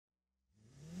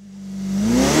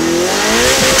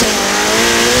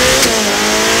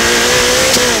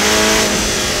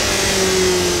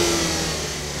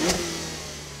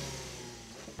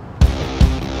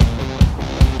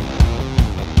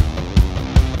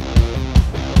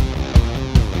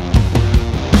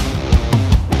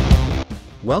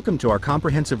Welcome to our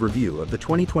comprehensive review of the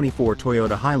 2024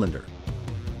 Toyota Highlander.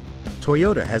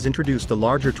 Toyota has introduced the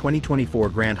larger 2024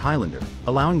 Grand Highlander,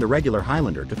 allowing the regular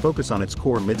Highlander to focus on its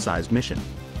core mid-sized mission.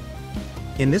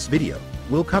 In this video,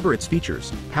 we'll cover its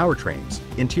features, powertrains,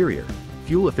 interior,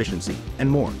 fuel efficiency, and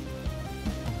more.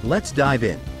 Let's dive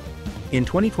in. In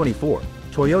 2024,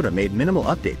 Toyota made minimal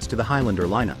updates to the Highlander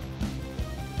lineup.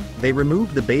 They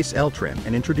removed the base L trim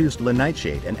and introduced Le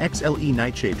Nightshade and XLE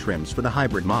Nightshade trims for the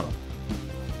hybrid model.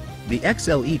 The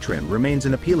XLE trim remains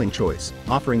an appealing choice,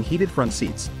 offering heated front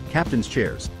seats, captain's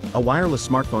chairs, a wireless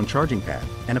smartphone charging pad,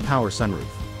 and a power sunroof.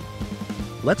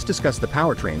 Let's discuss the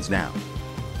powertrains now.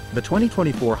 The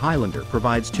 2024 Highlander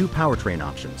provides two powertrain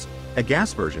options, a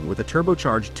gas version with a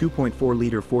turbocharged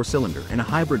 2.4-liter four-cylinder and a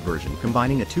hybrid version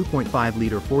combining a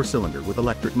 2.5-liter four-cylinder with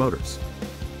electric motors.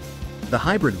 The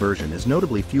hybrid version is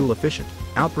notably fuel efficient,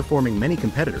 outperforming many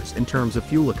competitors in terms of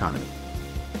fuel economy.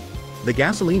 The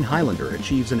gasoline Highlander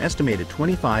achieves an estimated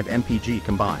 25 mpg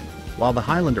combined, while the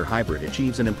Highlander Hybrid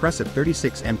achieves an impressive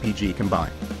 36 mpg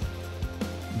combined.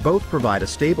 Both provide a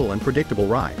stable and predictable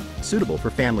ride, suitable for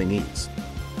family needs.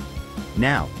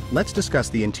 Now, let's discuss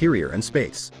the interior and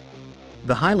space.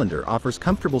 The Highlander offers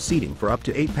comfortable seating for up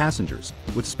to 8 passengers,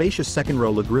 with spacious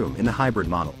second-row legroom in the hybrid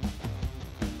model.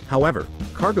 However,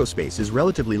 cargo space is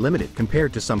relatively limited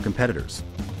compared to some competitors.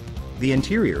 The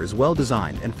interior is well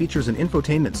designed and features an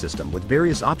infotainment system with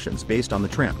various options based on the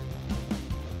trim.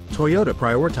 Toyota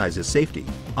prioritizes safety,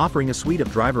 offering a suite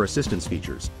of driver assistance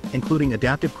features, including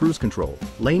adaptive cruise control,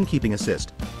 lane keeping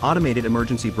assist, automated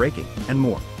emergency braking, and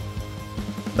more.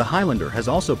 The Highlander has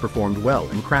also performed well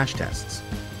in crash tests.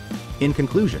 In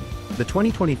conclusion, the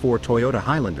 2024 Toyota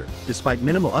Highlander, despite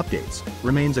minimal updates,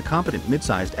 remains a competent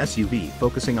mid-sized SUV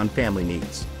focusing on family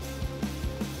needs.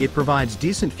 It provides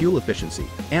decent fuel efficiency,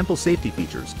 ample safety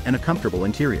features, and a comfortable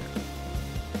interior.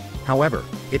 However,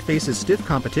 it faces stiff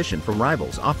competition from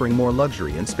rivals offering more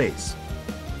luxury and space.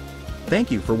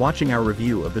 Thank you for watching our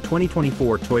review of the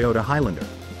 2024 Toyota Highlander.